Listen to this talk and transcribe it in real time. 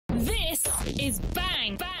This is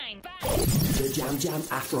Bang Bang Bang. The JamJam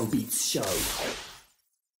Afrobeats show.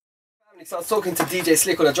 So I was talking to DJ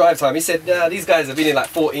Slick on the drive time. He said, these guys have been in like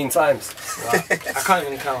 14 times. Wow. I can't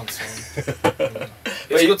even count. So.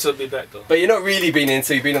 It's good to be back though. But you're not really been in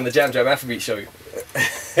until you've been on the JamJam Afrobeats show.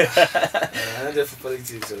 I'm there for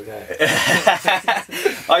politics, so guy.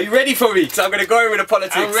 Are you ready for me? Because I'm going to go in with the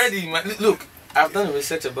politics. I'm ready, man. Look, I've done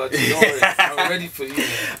research about you. Don't worry. I'm ready for you, man.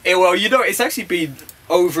 Yeah, well, you know, it's actually been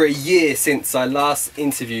over a year since I last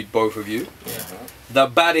interviewed both of you. Yeah. The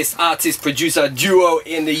baddest artist-producer duo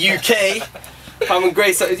in the UK. Pam and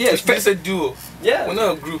Grace. Yeah, it's a duo. Yeah. We're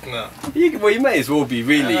not a group now. Well, you may as well be,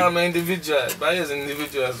 really. I'm an individual. Bayoz is an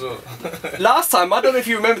individual as well. Last time, I don't know if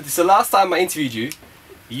you remember this, the last time I interviewed you,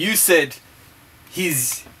 you said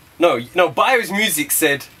Bayoz Muzik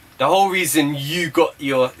said the whole reason you got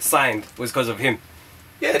your signed was because of him.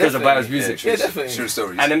 Yeah, because of Bayoz Muzik. Yeah, definitely. True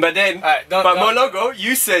stories. And then, but Moelogo,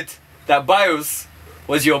 you said that Bayoz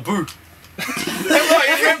was your boo.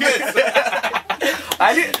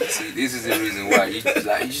 I didn't. See, this is the reason why you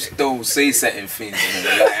just don't say certain things. You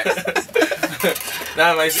know,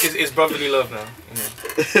 Nah, man, it's brotherly love now.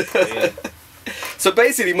 You know. Yeah. So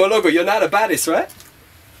basically, Moelogo, you're not the baddest, right?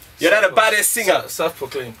 You're not the baddest singer.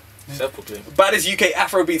 Self-proclaimed. Self-proclaimed. Baddest UK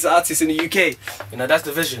Afrobeats artist in the UK. You know, that's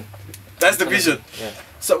the vision. That's the vision. Yeah.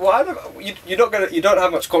 So why you don't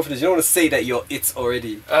have much confidence. You don't want to say that you're it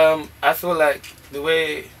already. I feel like the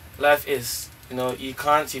way life is, you know, you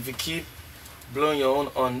can't, if you keep blowing your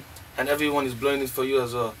own on and everyone is blowing it for you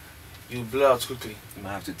as well, you blow out quickly. You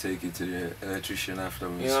might have to take it to the electrician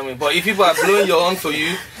afterwards. You know what I mean? But if people are blowing your own for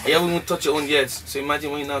you, you haven't even touched your own yet. So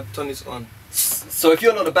imagine when you now turn it on. So if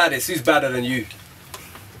you're not the baddest, who's badder than you?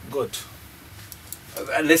 God.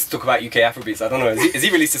 Let's talk about UK Afrobeats. I don't know. Has he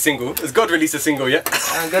released a single? Has God released a single yet?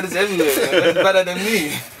 And God is everywhere. Man. God is better than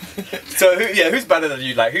me. So who's better than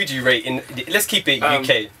you? Like, who do you rate in? Let's keep it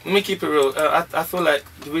UK. Let me keep it real. I feel like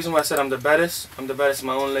the reason why I said I'm the baddest in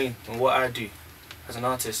my own lane and what I do as an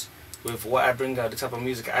artist with what I bring out, the type of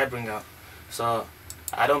music I bring out. So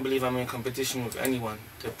I don't believe I'm in competition with anyone.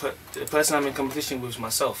 The person I'm in competition with is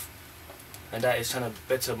myself, and that is trying to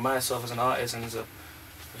better myself as an artist and as a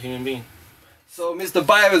human being. So Mr.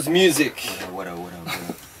 Bayoz Muzik. What up?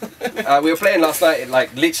 We were playing last night.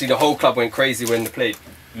 Like literally, the whole club went crazy when they played.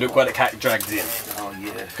 Look what the cat dragged in. Oh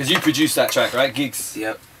yeah. Because you produced that track, right? Gigs.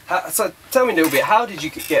 Yep. So tell me a little bit. How did you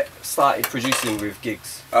get started producing with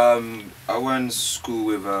Gigs? I went to school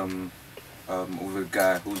with a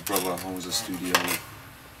guy whose brother owns a studio,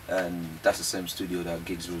 and that's the same studio that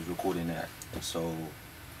Gigs was recording at. So,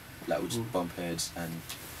 like, we just bump heads, and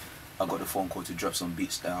I got the phone call to drop some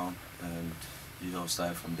beats down, and you know,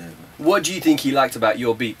 started from there, man. What do you think he liked about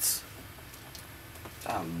your beats?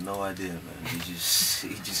 I have no idea, man. He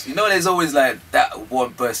just, you know, there's always like that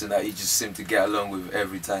one person that you just seem to get along with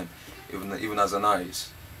every time, even as an artist.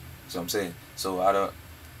 That's what I'm saying. So I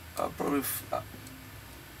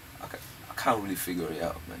can't really figure it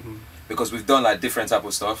out, man. Because we've done like different type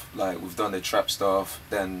of stuff. Like we've done the trap stuff,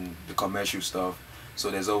 then the commercial stuff. So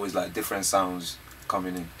there's always like different sounds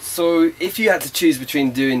coming in. So if you had to choose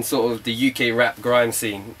between doing sort of the UK rap grime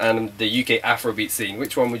scene and the UK Afrobeat scene,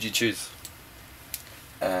 which one would you choose?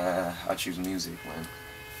 I choose music, man.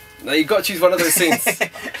 No, you got to choose one of those scenes.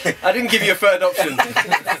 I didn't give you a third option.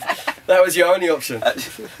 That was your only option.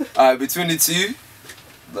 Between the two,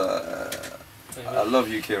 I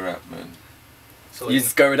love UK rap, man. So you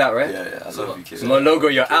just go with that, right? Yeah, I love UK rap.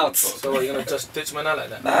 Moelogo, you're out. So what, you're gonna just ditch me now like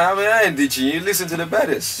that? Nah, I mean, I ain't ditching you. Listen to the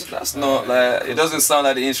baddest. That's not like, it doesn't sound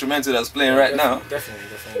like the instrumental that's playing right now. Definitely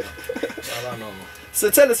not. I don't know, man. So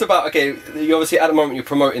tell us about, okay, you obviously at the moment you're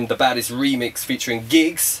promoting the baddest remix featuring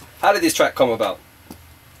Gigs. How did this track come about?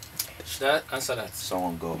 Should I answer that?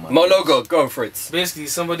 Someone go, man. Moelogo, go for it. Basically,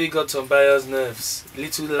 somebody got on Bayoz's nerves,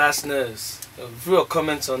 little last nerves. Threw a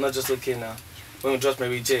comment on Not Just Okay Now when we dropped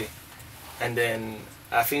Mary J. And then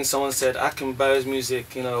I think someone said, I can Bayoz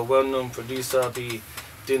Muzik, you know, a well-known producer, be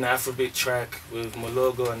doing an Afrobeat track with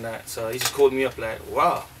Moelogo and that. So he just called me up like,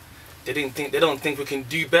 wow, they don't think we can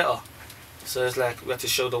do better. So it's like we have to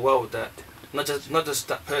show the world that not just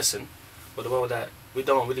that person, but the world that we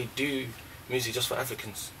don't really do music just for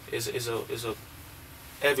Africans. It's a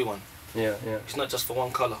everyone. Yeah. It's not just for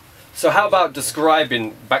one colour. So how about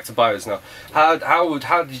describing, back to Bayoz now,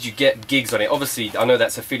 how did you get Gigs on it? Obviously, I know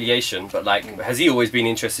that's affiliation, but like, has he always been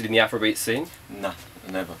interested in the Afrobeat scene? Nah,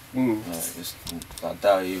 never. No, I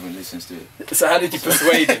doubt he even listens to it. So how did you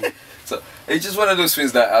persuade him? So it's just one of those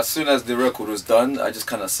things that as soon as the record was done, I just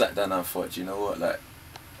kind of sat down and thought, you know what, like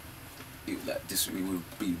this would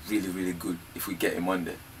be really, really good if we get him on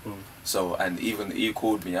there. So, and even he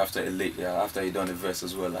called me after he done the verse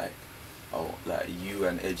as well, like, oh, like you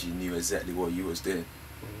and Edgy knew exactly what you was doing.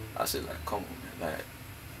 I said, like, come on, man. Like,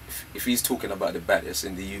 if he's talking about the baddest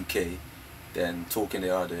in the UK, then talking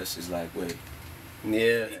the others is like, wait.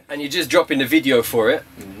 Yeah. And you're just dropping the video for it.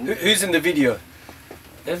 Who's in the video?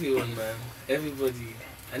 Everyone, man. Everybody.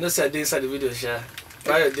 I know I did inside the video, Sha.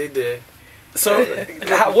 Bayo did there. So,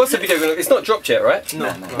 what's the video going to... It's not dropped yet, right?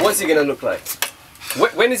 No. What's it going to look like?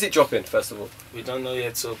 When is it dropping, first of all? We don't know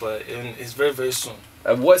yet, so, but it's very, very soon.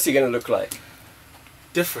 And what's it going to look like?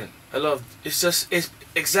 Different. It's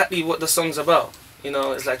exactly what the song's about. You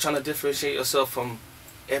know, it's like trying to differentiate yourself from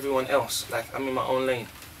everyone else. Like, I'm in my own lane.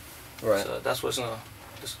 Right. So that's what's gonna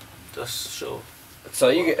just show. So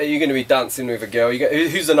are you going to be dancing with a girl?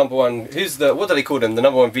 Who's the number one? Who's the, what do they call them? The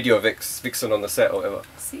number one video vixen on the set or whatever?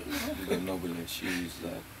 You got Nobile. She's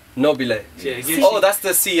like... Nobile. Yeah, that's the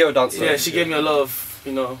CEO dancer. Yeah, she gave me a lot of,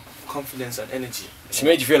 you know, confidence and energy. She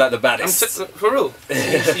made you feel like the baddest. For real.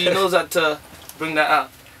 She knows how to bring that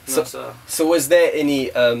out. You know, so was there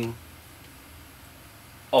any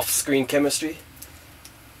off-screen chemistry?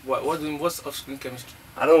 What's off-screen chemistry?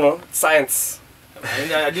 I don't know. Science.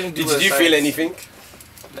 I didn't do Did you feel anything?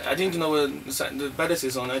 I didn't know where the baddest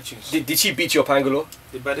is on iTunes. Did she beat your pangolo?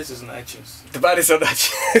 The baddest is on iTunes. The baddest on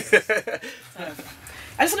iTunes.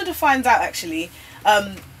 I just wanted to find out actually,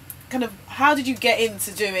 kind of how did you get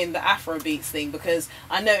into doing the Afrobeats thing? Because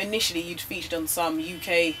I know initially you'd featured on some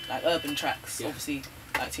UK like urban tracks, obviously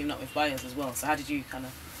like teaming up with Bayoz as well. So how did you kind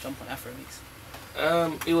of jump on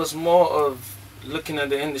Afrobeats? It was more of looking at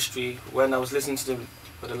the industry when I was listening to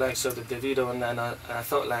the likes of the Davido and I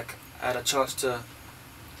felt like I had a chance to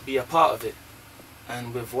be a part of it.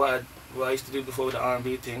 And with what I used to do before with the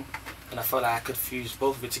R&B thing, and I felt like I could fuse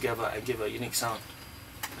both of it together and give a unique sound.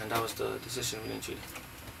 And that was the decision, really and truly.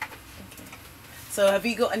 Okay. So have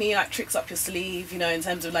you got any like tricks up your sleeve, you know, in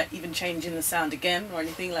terms of like even changing the sound again or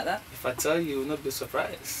anything like that? If I tell you, you'll not be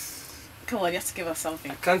surprised. Come on, you have to give us something.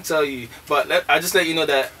 I can't tell you, but I just let you know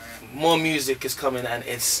that more music is coming, and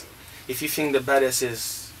it's, if you think the baddest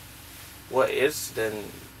is what it is, then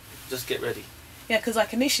just get ready. Yeah, because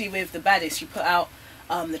like initially with the baddest, you put out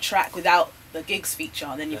the track without the gigs feature,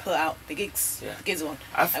 and then you put out the gigs one.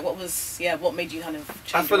 Like what made you kind of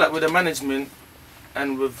change? I feel like with the management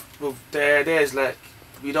and with their ideas, like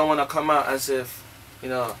we don't want to come out as if, you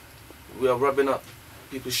know, we are rubbing up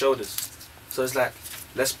people's shoulders. So it's like,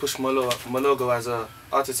 let's push Moelogo as a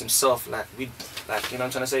artist himself. Like you know what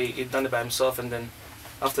I'm trying to say, he done it by himself, and then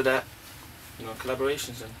after that, you know,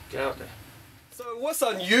 collaborations and get out there. So what's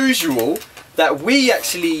unusual that we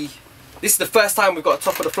actually, this is the first time we've got a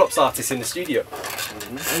Top of the Flops artist in the studio.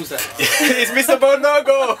 Who's that? It's Mr.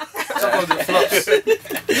 Moelogo. Top of the Flops.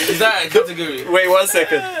 Is that a category? Wait 1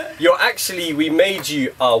 second. We made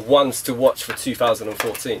you our ones to watch for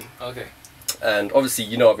 2014. Okay. And obviously,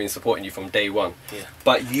 you know, I've been supporting you from day one. Yeah.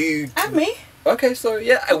 But you... And me. Okay, so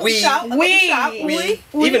yeah, we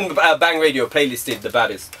even Bang Radio playlisted the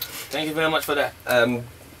baddest. Thank you very much for that.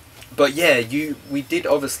 But yeah, we did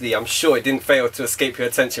obviously. I'm sure it didn't fail to escape your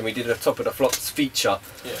attention. We did a Top of the Flops feature.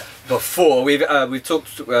 Yeah. Before we've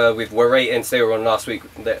talked with Warray and Sarah on last week.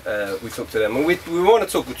 We talked to them, and we want to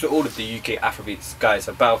talk to all of the UK Afrobeats guys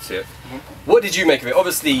about it. What did you make of it?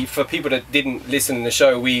 Obviously, for people that didn't listen in the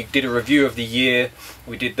show, we did a review of the year.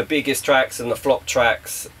 We did the biggest tracks and the flop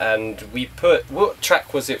tracks, and we put, what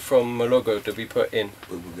track was it from Moelogo did we put in?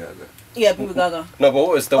 Bubu Gaga. Yeah, Bubu Gaga. No, but what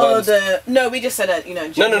was the one? No, we just said that, you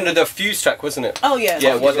know. No, the Fuse track, wasn't it? Oh yeah.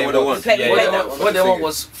 Yeah, what they want. What they want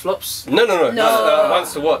was flops. No.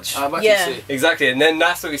 Ones to watch. Yeah. Exactly, and then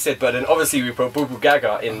that's what we said. But then obviously we put Bubu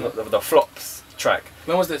Gaga in the flops track.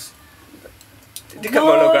 When was this?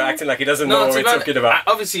 Moelogo acting like he doesn't know what we're talking about.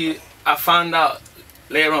 I found out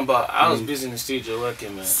later on, but I was busy in the studio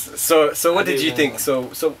working, man. So what did you think? So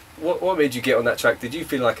what made you get on that track? Did you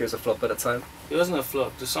feel like it was a flop at the time? It wasn't a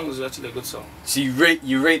flop. The song was actually a good song. So you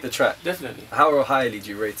rate the track? Definitely. How highly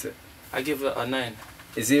do you rate it? I give it a 9.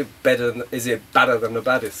 Is it better than the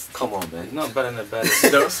baddest? Come on, man. It's not better than the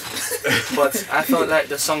baddest. But I felt like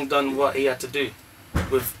the song done what he had to do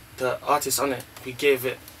with the artist on it. We gave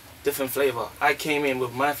it different flavour. I came in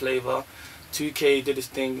with my flavour. 2K did his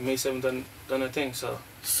thing. May 7 done her thing.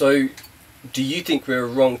 So do you think we're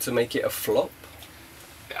wrong to make it a flop?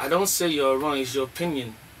 I don't say you're wrong. It's your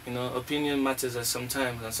opinion. You know, opinion matters at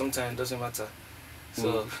sometimes, and sometimes it doesn't matter.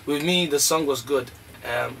 So with me, the song was good.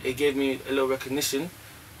 It gave me a little recognition,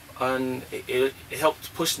 and it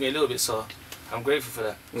helped push me a little bit. So I'm grateful for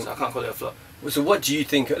that. So I can't call it a flop. So what do you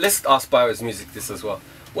think? Let's ask Bayoz Muzik this as well.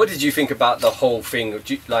 What did you think about the whole thing of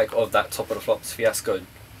that Top of the Flops fiasco?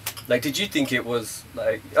 Like, did you think it was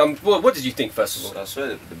like well, what did you think first of all? I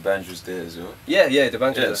swear the band was there as well. Yeah, the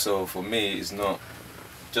band. Yeah, so for me, it's not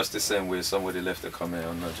just the same way somebody left a comment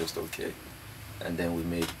or not just okay, and then we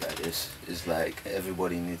made like this. It's like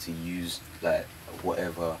everybody needs to use like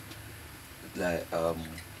whatever, like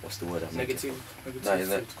what's the word? Negative.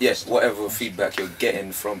 No, yes, whatever feedback you're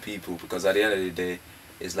getting from people, because at the end of the day,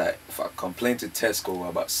 it's like if I complain to Tesco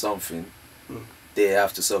about something, they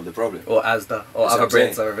have to solve the problem. Or Asda, or other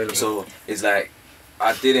brands are available. So it's like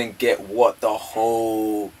I didn't get what the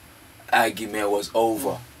whole argument was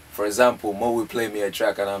over. For example, Mo will play me a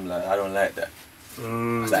track and I'm like, I don't like that.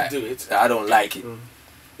 Like, I don't like it. You know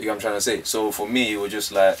what I'm trying to say? So for me, it was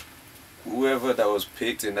just like, whoever that was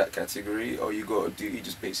picked in that category, all you got to do, you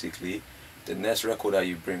just basically, the next record that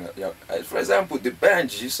you bring up. For example, the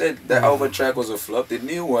band, you said that other track was a flop. The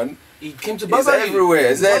new one, he came to it's everywhere,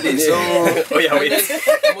 exactly. So,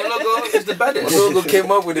 Moelogo is the baddest. Moelogo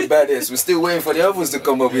came up with the baddest. We're still waiting for the others to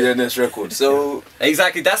come up with their next record. So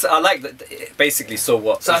exactly, I like that. Basically, so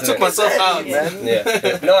what? So I took myself out, man.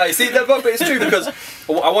 Yeah. No, I see that, but it's true because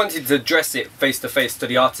I wanted to address it face to face to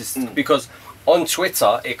the artist because on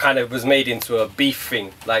Twitter it kind of was made into a beef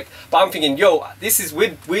thing. Like, but I'm thinking, yo, this is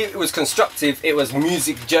it was constructive. It was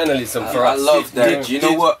music journalism for us. I love that. You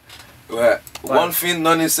know what? One thing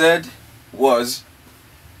Nani said was,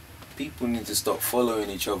 people need to stop following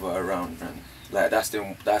each other around, man. Like that's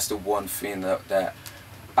the one thing that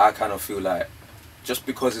I kind of feel like, just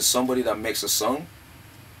because it's somebody that makes a song,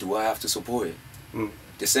 do I have to support it?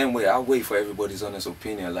 The same way I wait for everybody's honest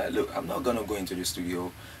opinion. Like, look, I'm not gonna go into the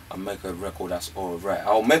studio and make a record that's all right.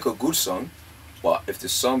 I'll make a good song, but if the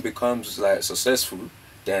song becomes like successful,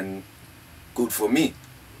 then good for me.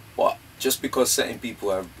 But just because certain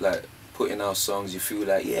people are like putting out songs, you feel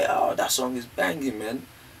like, yeah, oh, that song is banging, man.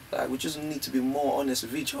 Like, we just need to be more honest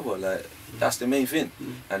with each other. Like, that's the main thing.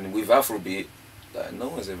 And with Afrobeat, like, no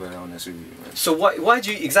one's ever honest with you, man. So why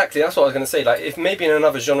do you, exactly, that's what I was going to say, like, if maybe in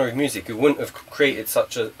another genre of music it wouldn't have created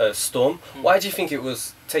such a storm, why do you think it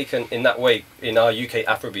was taken in that way in our UK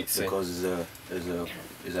Afrobeat scene? Because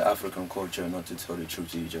it's an African culture not to tell the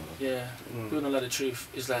truth to each other. Yeah, people don't like the truth.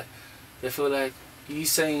 It's like, they feel like, you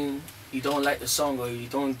saying you don't like the song or you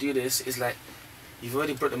don't do this, it's like, you've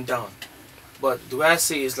already brought them down. But the way I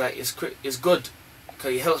see it is like, it's good,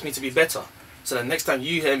 because it helps me to be better. So that next time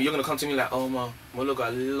you hear me, you're going to come to me like, oh man, Moelogo, I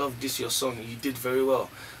love this, your song, you did very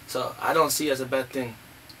well. So I don't see it as a bad thing.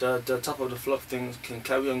 The top of the flop thing can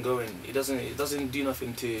carry on going. It doesn't do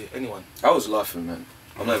nothing to anyone. I was laughing, man.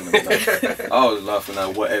 I'm not even laughing. I was laughing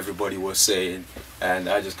at what everybody was saying, and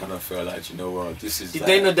I just kind of felt like, you know what, this is. Did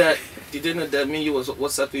they know that me and you was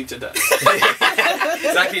WhatsApping each other?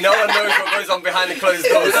 Exactly. No one knows what goes on behind the closed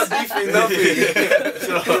doors.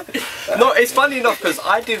 No, it's funny enough because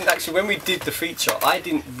I didn't actually, when we did the feature, I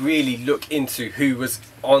didn't really look into who was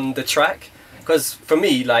on the track, because for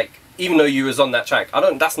me, like, even though you was on that track,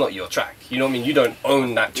 that's not your track. You know what I mean? You don't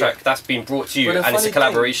own that track. Yeah. That's been brought to you, and it's a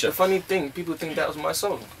collaboration. The funny thing, people think that was my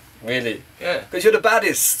song. Really? Yeah. Because you're the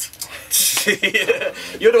baddest.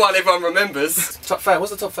 You're the one everyone remembers. Top 5.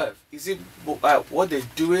 What's the top 5? Is it what they're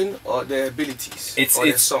doing or their abilities? It's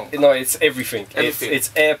their song? No, it's everything. It's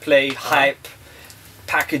airplay, hype,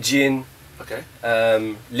 packaging. Okay.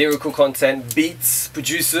 Lyrical content, beats,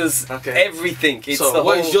 producers, everything. It's so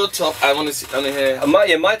what is your top? I want to hear.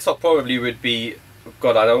 My top probably would be,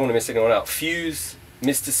 God, I don't want to miss anyone out. Fuse,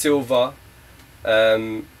 Mr. Silver,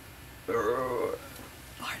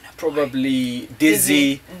 probably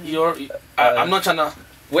Dizzy. I'm not trying to.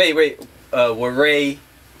 Wait. Waray,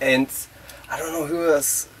 and I don't know who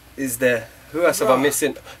else is there. Who else am I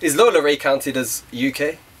missing? Is Lola Ray counted as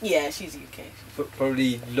UK? Yeah, she's UK.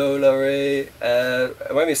 Probably Lola Ray.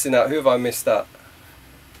 Am I missing out? Who have I missed out?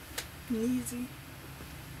 Easy.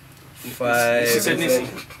 5. She said Nizzy.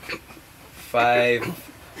 5.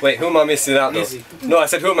 Wait, who am I missing out though? Nizzy. No, I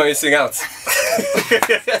said who am I missing out?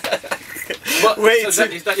 Wait, so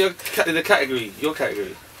is that the category? Your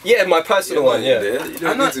category? Yeah, my personal one. Yeah. You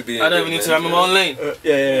don't need to be. I don't even need to. I'm in my own lane.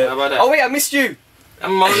 Yeah. How about that? Oh wait, I missed you.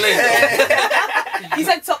 I'm in my own lane. He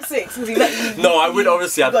said top 6. Was he let you, No, I would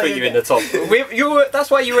obviously. I'd put you in the top. That's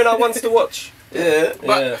why you were in our ones to watch. Yeah,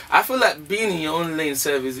 but I feel like being in your own lane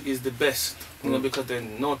service is the best. You know, because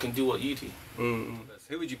then no one can do what you do.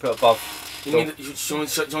 Who would you put above? You want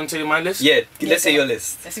to tell you my list? Yeah, let's say your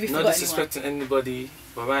list. Let's see if we Not forgot disrespecting anybody,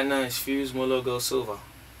 but right now it's Fuse, Moelogo, Silver.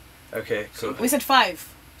 Okay, cool. We said 5.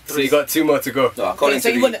 So you got 2 more to go. No, according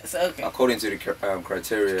to the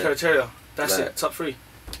criteria. Criteria. That's it. Top 3.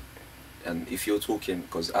 And if you're talking,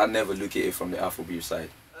 because I never look at it from the Afrobeat side.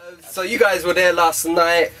 So you guys were there last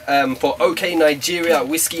night for OK Nigeria,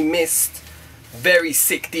 Whiskey Mist. very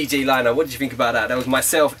sick DJ lineup. What did you think about that? That was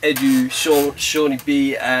myself, Edu, Shawnee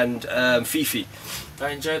B, and Fifi. I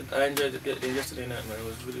enjoyed it yesterday night, man. It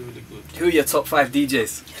was really, really good. Who are your top 5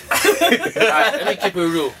 DJs? Alright, let me keep it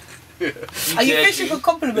real. Are you fishing for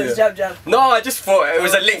compliments, JamJam? No, I just thought it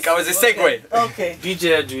was a link. I was a segue. Okay.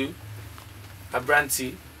 DJ Edu,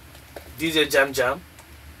 Abrantee, DJ JamJam.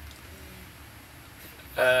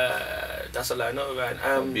 That's all I know, right?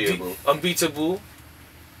 Unbeatable.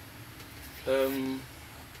 You're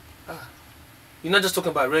not just talking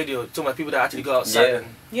about radio, you're talking about people that actually go outside.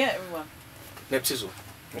 Yeah, everyone. Neptizzle.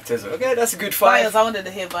 Okay, that's a good 5. Bayoz, I wanted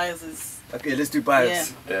to hear Bayoz's. Okay, let's do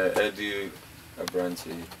Bayoz. Edu,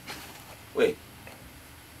 Abrantee. Wait,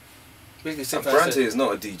 Basically, same Abrantee is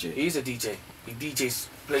not a DJ. He's a DJ. He DJs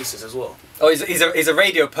places as well. Oh, he's a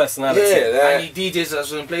radio personality. Yeah, and he DJs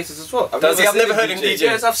as well in places as well. Does he? I've never heard him DJ.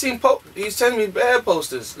 Yes, I've seen he's sending me bare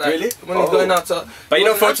posters. Like, Really? When he's going out to... But you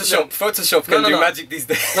know Photoshop can do magic these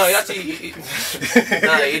days. No, he actually...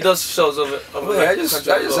 he does shows over I just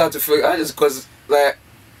have to feel... because, like,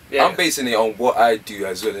 yeah. I'm basing it on what I do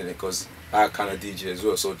as well, innit? Because I kind of DJ as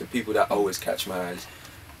well. So the people that always catch my eyes,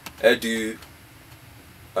 Edu,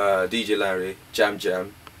 DJ Larry,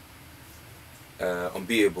 JamJam,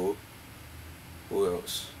 Unbeatable. Who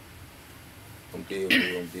else?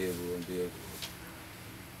 Unbeatable.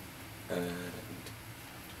 And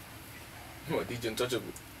What, DJ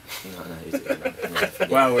Untouchable? no.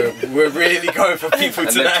 Wow, we're really going for people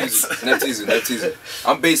tonight. Neptizzle.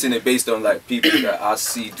 I'm basing it based on like people that I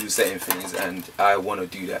see do certain things, and I want to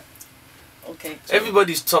do that. Okay.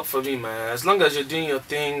 Everybody's top for me, man. As long as you're doing your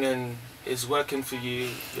thing and it's working for you,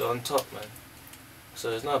 you're on top, man. So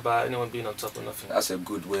it's not about anyone being on top or nothing. That's a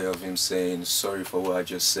good way of him saying sorry for what I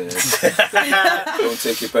just said. Don't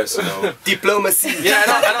take it personal. Diplomacy. Yeah,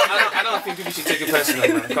 I don't think people should take it personal,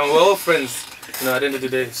 man. Come, we're all friends, you know, at the end of the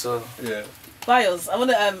day. So Yeah. Bayoz, I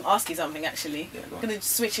want to ask you something actually. I'm going to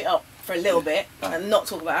switch it up for a little bit and not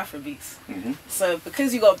talk about Afrobeats. So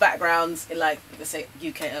because you got backgrounds in, like, let's say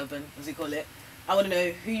UK urban, as we call it, I want to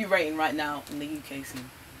know who you're rating right now in the UK scene.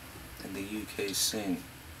 In the UK scene.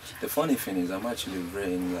 The funny thing is, I'm actually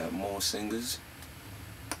rating like more singers.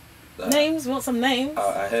 Like, Names? You want some names?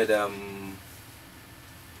 I heard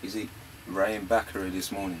is it Raheem Bakari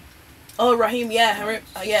this morning? Oh, Raheem,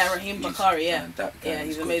 Raheem Bakari, yeah. Man, that guy Yeah, is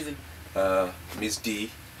he's good. amazing. Miss D.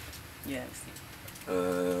 Yeah.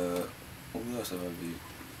 Who else have I viewed?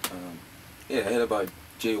 Yeah, I heard about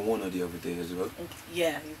Jay Warner the other day as well.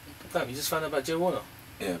 Yeah. Damn, you just found out about Jay Warner?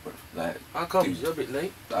 Yeah, bro. Like, How come? dude, You're a bit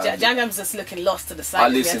late. JamJam's just looking lost to the side. I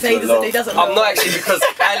listen to a lot. He doesn't I'm know. not actually, because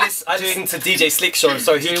I listen to DJ Slick Show,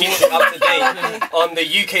 so he keeps me up to date on the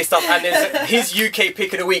UK stuff. And his UK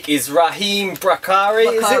pick of the week is Raheem Bakari,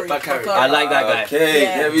 is it? Bakari. I like that guy. Okay,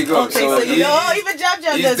 Yeah. there we go. Okay, so you know, even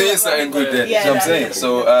JamJam he's does doing it. something good then. Yeah, You know what I'm that's saying? it.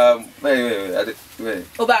 So, wait.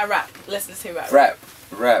 What about rap? Let's hear about rap.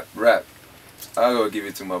 Rap. I gotta give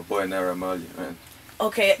it to my boy Naira Marley, man.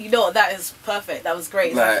 Okay, you know what? That is perfect. That was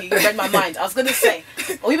great. Like- You read my mind. I was gonna say,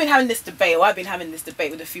 we've been having this debate, or I've been having this debate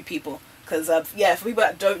with a few people, because for people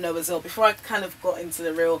that don't know as well, before I kind of got into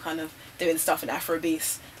the real kind of doing stuff in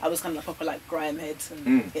Afrobeats, I was kind of proper like grime heads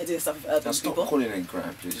and doing stuff with urban Stop people. calling it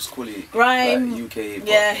grime, please. Just call it Grime, like, UK hip-hop.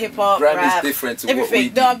 Yeah, hip hop, Grime rap, is different to everything. what we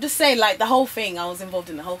do. No, I'm just saying, like the whole thing. I was involved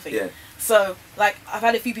in the whole thing. Yeah. So, like, I've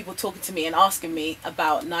had a few people talking to me and asking me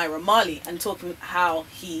about Naira Marley and talking how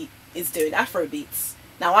he is doing Afrobeats.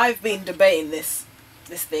 Now, I've been debating this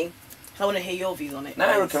thing. So I want to hear your views on it.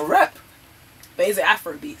 Naira can rap. But is it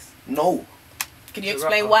Afrobeats? No. Can you He's a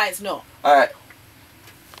explain rapper. why it's not? Alright.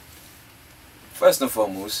 First and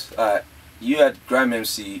foremost, you had Grime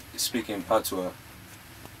MC speaking patois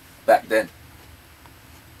back then.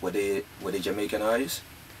 Were they Jamaican artists?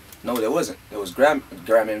 No, there wasn't. There was Grime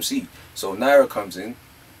MC. So Naira comes in.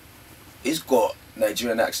 He's got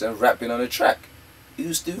Nigerian accent, rapping on a track. He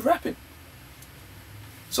was still rapping.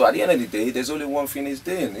 So at the end of the day, there's only one thing he's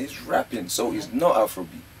doing. He's rapping. So he's not Afrobeat.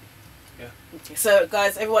 Okay. So,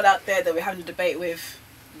 guys, everyone out there that we're having a debate with,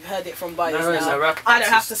 you've heard it from Bayoz Naira is now. a rap I don't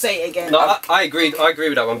have artist. to say it again. No, I agree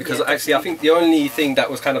with that one, because Yeah. actually I think the only thing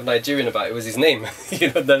that was kind of Nigerian about it was his name.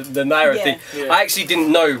 You know, the Naira Yeah. thing. Yeah. I actually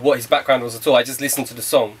didn't know what his background was at all. I just listened to the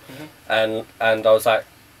song and I was like,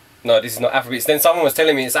 no, this is not Afrobeats. Then someone was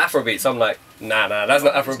telling me it's Afrobeats. I'm like, nah, that's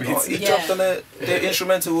not Afrobeats. He Yeah. dropped on the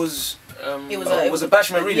instrumental was It was a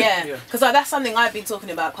Bashman reading. Yeah, because like, that's something I've been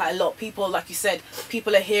talking about quite a lot. People, like you said,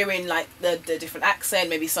 people are hearing like the different accent,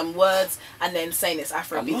 maybe some words, and then saying it's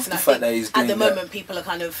Afrobeats. love And the I fact think that he's at the doing that. moment people are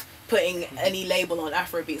kind of putting any label on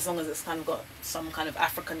Afrobeats as long as it's kind of got some kind of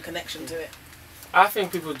African connection to it. I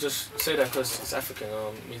think people just say that because it's African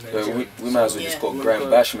or Nigerian. We might as well just call Grand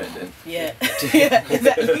Bashment then. Yeah, yeah,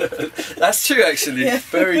 exactly. That's true, actually. Yeah.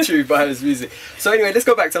 Very true. Bayoz Muzik. So anyway, let's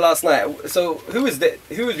go back to last night. So who was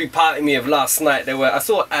reparting me of last night? I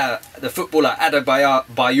saw the footballer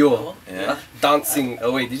Bayoz dancing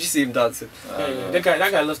away. Did you see him dancing? Yeah.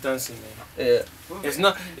 That guy loves dancing, man. Yeah. It's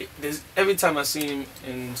not. Every time I see him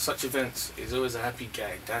in such events, he's always a happy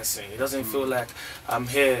guy dancing. He doesn't feel like I'm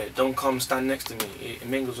here. Don't come stand next to me. It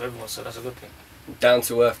mingles with everyone, so that's a good thing. Down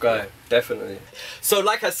to earth guy, definitely. So,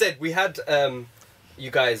 like I said, we had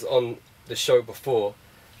you guys on the show before,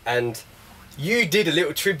 and you did a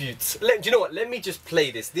little tribute. Do you know what? Let me just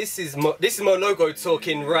play this. This is Moelogo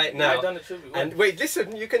talking right now. I done a tribute. And wait,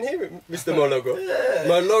 listen, you can hear it, Mr. Moelogo. Yeah.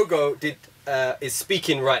 Moelogo is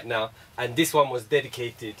speaking right now, and this one was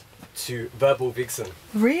dedicated to Verbal Vixen.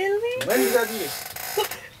 Really? When did I do this?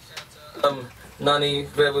 Nani,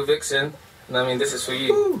 Verbal Vixen. I mean, this is for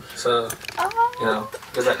you. Ooh. So, you know,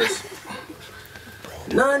 goes like this.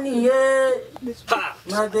 Nani, yeah,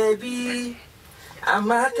 my baby.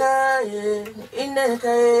 Amaka, yeah,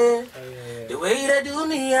 the way they do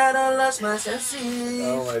me, I don't lost my senses.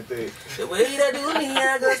 Oh my day. The way they do me,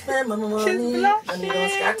 I go spend my money. And you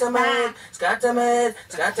don't scatter my head,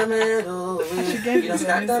 oh. You don't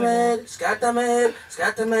scatter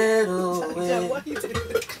my head, oh.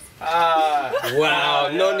 Wow,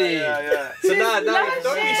 Noni. Yeah. So now,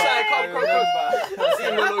 don't be shy. Come. See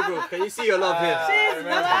Moelogo. Can you see your love here?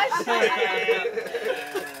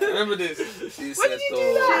 Remember this. When did you do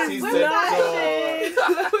that? She's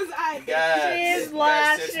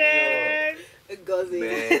blushing.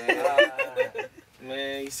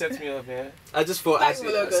 Man, he sets me up, man. I just thought I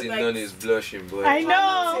see Noni's blushing, boy. I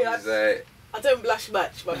know. He's like, I don't blush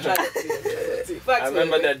much, but I'm trying to. I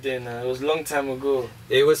remember that day now. It was a long time ago.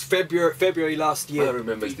 It was February last year. I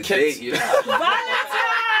remember the date, you know.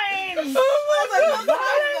 Valentine's!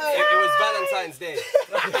 It was Valentine's Day.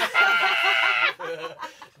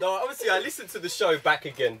 No, obviously I listened to the show back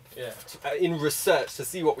again in research to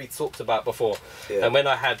see what we talked about before. Yeah. And when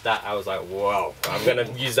I had that, I was like, wow, I'm going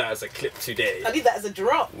to use that as a clip today. I need that as a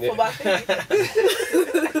drop for my thing.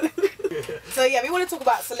 So yeah, we want to talk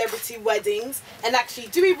about celebrity weddings, and actually,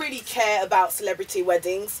 do we really care about celebrity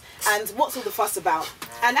weddings, and what's all the fuss about?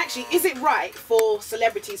 And actually, is it right for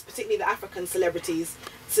celebrities, particularly the African celebrities,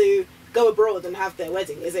 to go abroad and have their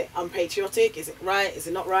wedding? Is it unpatriotic? Is it right? Is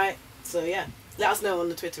it not right? So yeah, let us know on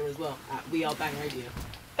the Twitter as well at We Are Bang Radio.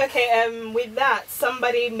 Okay, with that,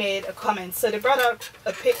 somebody made a comment. So they brought up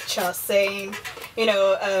a picture saying, you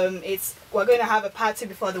know, we're going to have a party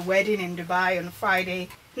before the wedding in Dubai on Friday.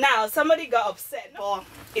 Now, somebody got upset, or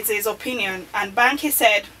it's his opinion, and Banky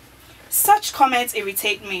said, such comments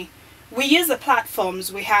irritate me. We use the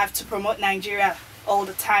platforms we have to promote Nigeria all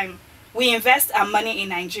the time. We invest our money in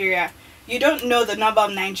Nigeria. You don't know the number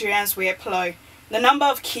of Nigerians we employ, the number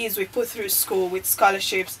of kids we put through school with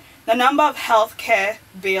scholarships, the number of healthcare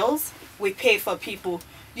bills we pay for people.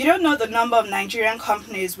 You don't know the number of Nigerian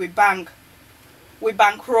companies we bankroll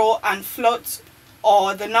and float,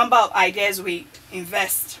 or the number of ideas we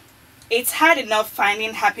invest. It's hard enough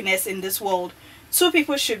finding happiness in this world. Two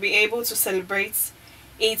people should be able to celebrate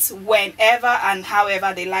it whenever and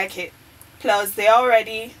however they like it. Plus, they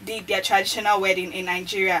already did their traditional wedding in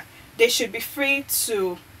Nigeria. They should be free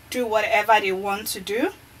to do whatever they want to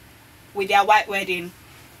do with their white wedding.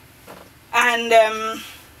 And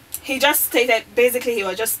he just stated, basically he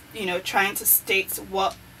was just, you know, trying to state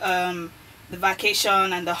what the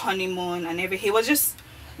vacation and the honeymoon and everything. He was just,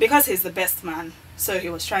 because he's the best man, so he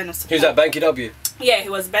was trying to support. Who's that, Banky W? Yeah, he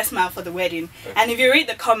was the best man for the wedding. Okay. And if you read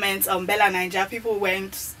the comments on Bella Niger, people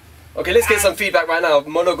went... Okay, let's get some feedback right now.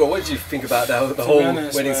 Moelogo, what did you think about that, the whole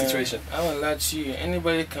wedding situation? I won't lie to you.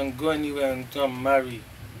 Anybody can go anywhere and marry.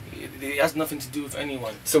 It has nothing to do with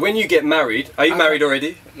anyone. So when you get married, are you married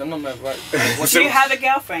already? I'm not married. Right. Do you have a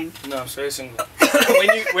girlfriend? No, I'm very single.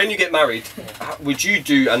 when you get married, would you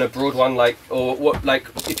do an abroad one, like, or what? Like,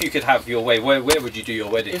 if you could have your way, where would you do your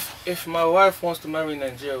wedding? If my wife wants to marry in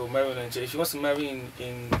Nigeria, we'll marry in Nigeria. If she wants to marry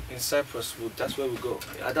in Cyprus, that's where we go.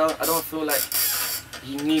 I don't feel like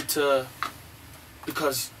you need to,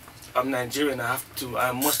 because I'm Nigerian. I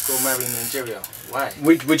must go marry in Nigeria. Why?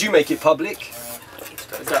 Would you make it public?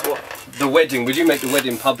 Is that what? The wedding, would you make the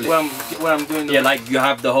wedding public? Where I'm doing the... Yeah, like you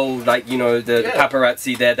have the whole, like, you know, the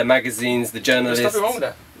paparazzi there, the magazines, the journalists. There's nothing wrong with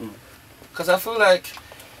that. Because I feel like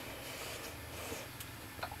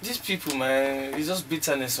these people, man, it's just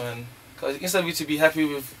bitterness, man. Because instead of you to be happy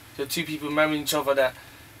with the two people marrying each other,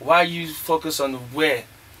 why you focus on where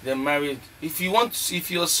they're married? If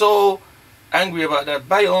you're so angry about that,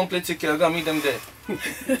 buy your own plane ticket. I'm gonna meet them there.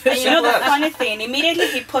 And you know the funny thing, immediately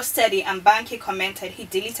he posted it and Banky commented, he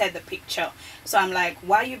deleted the picture. So I'm like,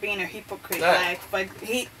 why are you being a hypocrite? Like, but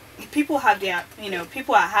people have their, you know,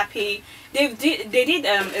 people are happy. They did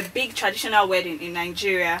a big traditional wedding in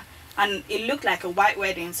Nigeria, and it looked like a white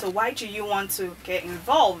wedding. So why do you want to get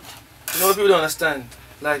involved? You know what people don't understand?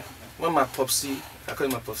 Like when my popsy, I call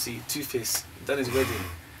him my popsy, Two-Face, done his wedding.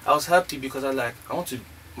 I was happy because I want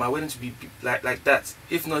my wedding to be like that,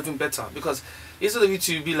 if not even better. Because instead of you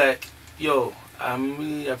to be like, yo, I'm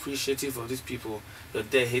really appreciative of these people, you're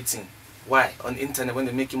there hating. Why? On the internet when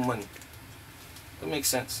they're making money. That makes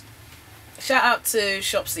sense. Shout out to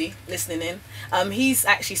Shopsy listening in. He's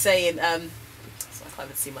actually saying, so I can't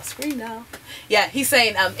even see my screen now. Yeah, he's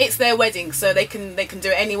saying it's their wedding, so they can do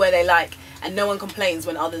it anywhere they like, and no one complains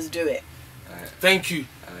when others do it. Thank you.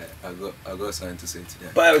 I got something to say to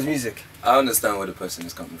that. Bayoz Muzik. I understand where the person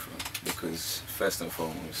is coming from, because first and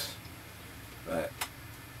foremost,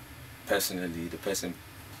 personally, the person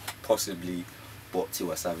possibly bought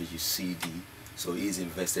Tiwa Savage's CD, so he's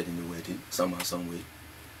invested in the wedding somehow, some way.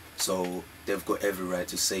 So they've got every right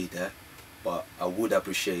to say that, but I would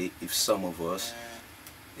appreciate if some of us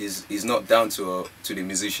is not down to the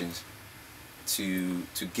musicians to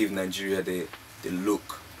give Nigeria the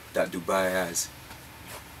look that Dubai has.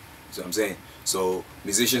 You know what I'm saying? So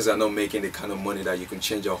musicians are not making the kind of money that you can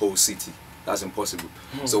change a whole city. That's impossible.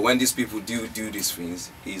 So when these people do these things,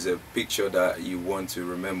 it's a picture that you want to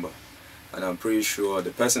remember. And I'm pretty sure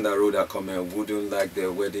the person that wrote that comment wouldn't like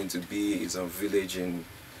their wedding to be in some village in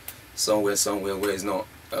somewhere where it's not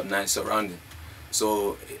a nice surrounding.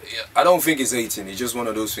 So I don't think it's hating. It's just one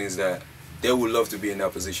of those things that they would love to be in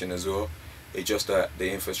that position as well. It's just that the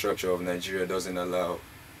infrastructure of Nigeria doesn't allow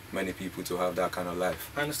many people to have that kind of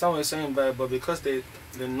life. I understand what you're saying, but because they're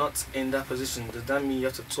not in that position, does that mean you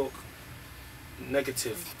have to talk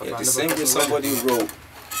negative about the same way somebody wrote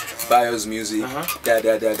Bayoz Muzik,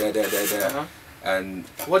 and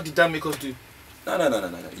what did that make us do? No.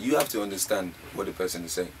 You have to understand what the person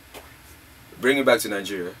is saying. Bring it back to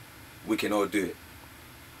Nigeria, we can all do it.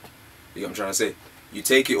 You know what I'm trying to say? You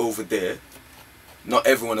take it over there, not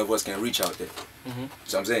every one of us can reach out there.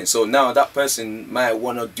 So I'm saying, so now that person might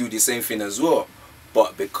want to do the same thing as well,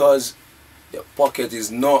 but because their pocket is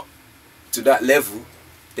not to that level,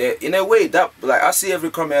 they in a way that, like, I see every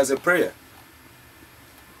comment as a prayer.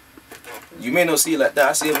 You may not see it like that.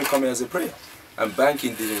 I see every comment as a prayer. And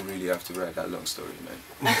banking didn't really have to write that long story,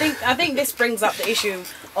 man. I think this brings up the issue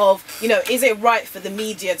of, you know, is it right for the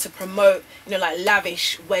media to promote, you know, like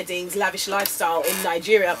lavish weddings, lavish lifestyle in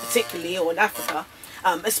Nigeria particularly, or in Africa,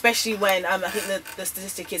 especially when I think the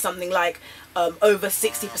statistic is something like over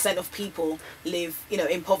 60% of people live, you know,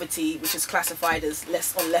 in poverty, which is classified as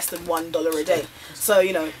less than $1 a day. So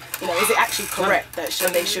you know, is it actually correct that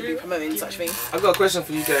they should be promoting such things? I've got a question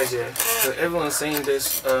for you guys here. So everyone's saying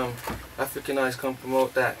this, African eyes can't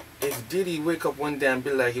promote that. If Diddy wake up one day and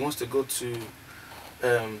be like he wants to go to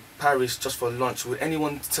Paris just for lunch, would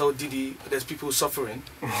anyone tell Diddy there's people suffering?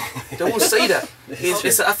 They won't say that.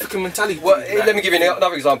 It's an African mentality. Well, let me give you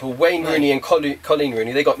another example. Wayne Rooney and Colleen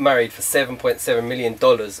Rooney, they got married for $7.7 million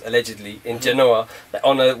allegedly in Genoa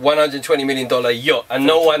on a $120 million yacht, and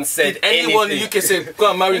no one said anyone anything. you can say go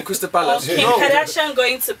and marry in Crystal Palace. Kim Kardashian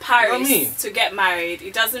going to Paris to get married,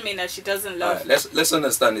 it doesn't mean that she doesn't love. Let's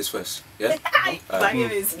understand this first. Yeah.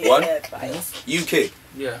 One, UK.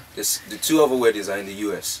 Yeah. The two other weddings are in the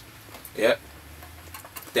US. Yeah.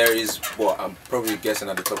 There is what I'm probably guessing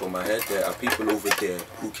at the top of my head. There are people over there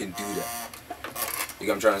who can do that. You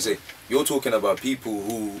know what I'm trying to say? You're talking about people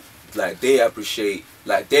who, like, they appreciate,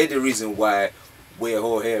 like, they're the reason why we're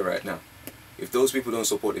all here right now. If those people don't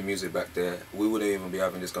support the music back there, we wouldn't even be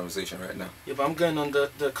having this conversation right now. Yeah, but I'm going on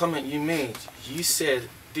the comment you made. You said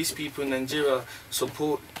these people in Nigeria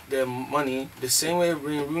support their money the same way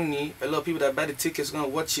Wayne Rooney, a lot of people that buy the tickets are going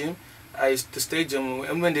to watch him at the stadium,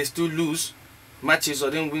 and when they still lose matches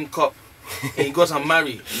or didn't win cup and he goes and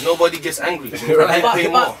marry, nobody gets angry.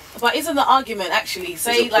 But isn't the argument actually,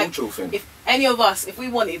 say like if any of us, if we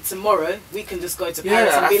wanted tomorrow, we can just go to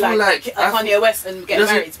Paris and be like Kanye West and get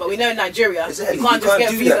married, but we know in Nigeria you can't just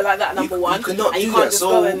get a visa like that, number one, and you can't just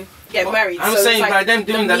go and get married. I'm saying by them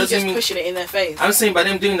doing that doesn't mean pushing it in their face. I'm saying by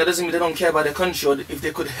them doing that doesn't mean they don't care about their country, or if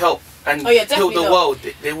they could help and heal the world,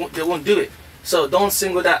 they won't do it. So don't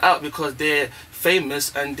single that out because they're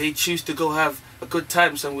famous and they choose to go have a good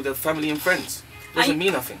time with their family and friends. Doesn't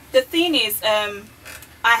mean nothing. The thing is, in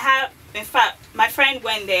fact, my friend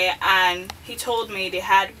went there and he told me they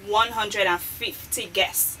had 150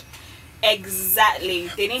 guests. Exactly.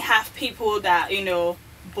 They didn't have people that, you know,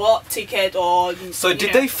 bought ticket or. So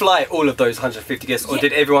did they fly all of those 150 guests, or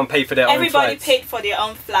did everyone pay for their own flights? Everybody paid for their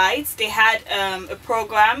own flights. They had a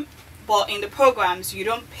program, but in the programs you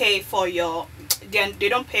don't pay for your. They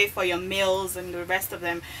don't pay for your meals and the rest of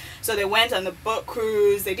them. So they went on the boat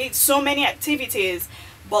cruise. They did so many activities,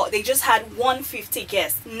 but they just had 150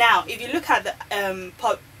 guests. Now, if you look at the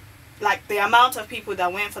like the amount of people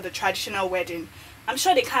that went for the traditional wedding, I'm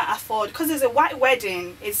sure they can't afford, because it's a white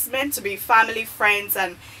wedding. It's meant to be family, friends,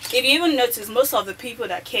 and if you even notice, most of the people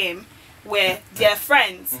that came were their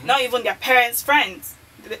friends, not even their parents' friends,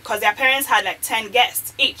 because their parents had like 10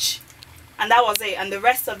 guests each. And that was it, and the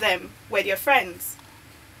rest of them were your friends.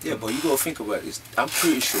 Yeah, but you gotta think about this. I'm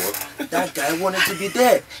pretty sure that guy wanted to be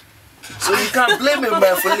there. So you can't blame him,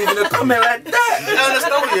 man, for leaving a comment like that. I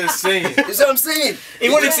understand what you're saying. You see what I'm saying? He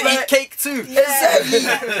wanted to eat cake too.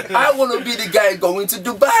 Exactly. I want to be the guy going to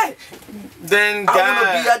Dubai. Then I want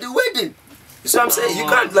to be at the wedding. You see what I'm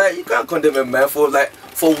saying? You can't condemn a man for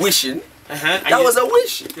wishing. That was a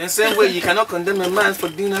wish. In the same way, you cannot condemn a man for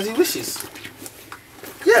doing as he wishes.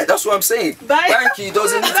 Yeah, that's what I'm saying. Banky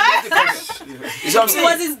doesn't need to make the comment. You see what I'm saying?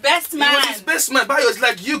 He was his best man. He was his best man. Bayo, it's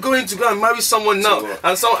like you going to go and marry someone now.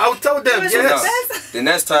 And so I would tell them, yes. The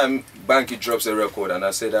next time Banky drops a record and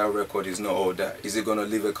I say that record is not all that, is it going to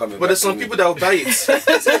leave a comment? But there's some people that will buy it.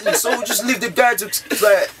 Exactly. So we'll just leave the guy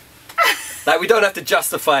to Like, we don't have to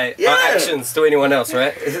justify our actions to anyone else,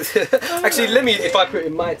 right? Actually, if I put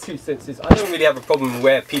in my 2 senses, I don't really have a problem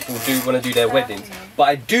where people do want to do their weddings, but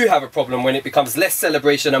I do have a problem when it becomes less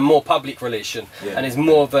celebration and more public relation, and it's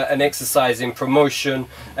more of an exercise in promotion,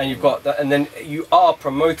 and you've got that, and then you are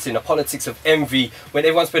promoting a politics of envy when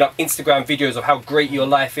everyone's putting up Instagram videos of how great your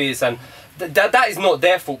life is, and that is not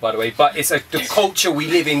their fault, by the way, but it's the culture we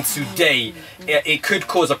live in today. It could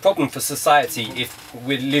cause a problem for society if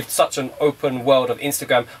we lived such an open world of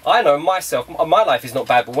Instagram. I know myself, my life is not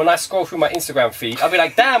bad, but when I scroll through my Instagram feed, I'll be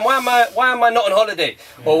like, damn, why am I not on holiday?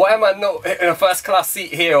 Or why am I not in a first class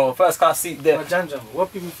seat here or first class seat there? But JamJam,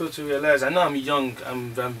 what people fail to realize, I know I'm young,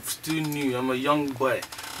 I'm still new, I'm a young boy,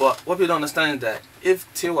 but what people don't understand is that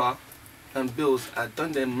if Tiwa and Bills had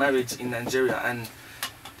done their marriage in Nigeria, and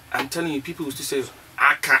I'm telling you, people will still say,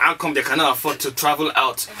 how come they cannot afford to travel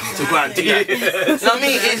out to go and do that? You know what I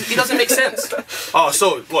mean? It doesn't make sense. Oh,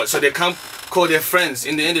 so what? So they can't call their friends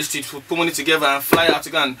in the industry to put money together and fly out to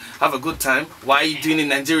go and have a good time? Why are you doing it in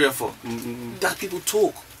Nigeria for? That people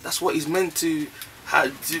talk. That's what is meant to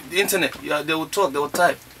have. The internet, they will talk, they will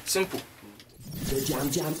type. Simple. The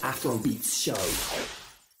JamJam Afrobeats show.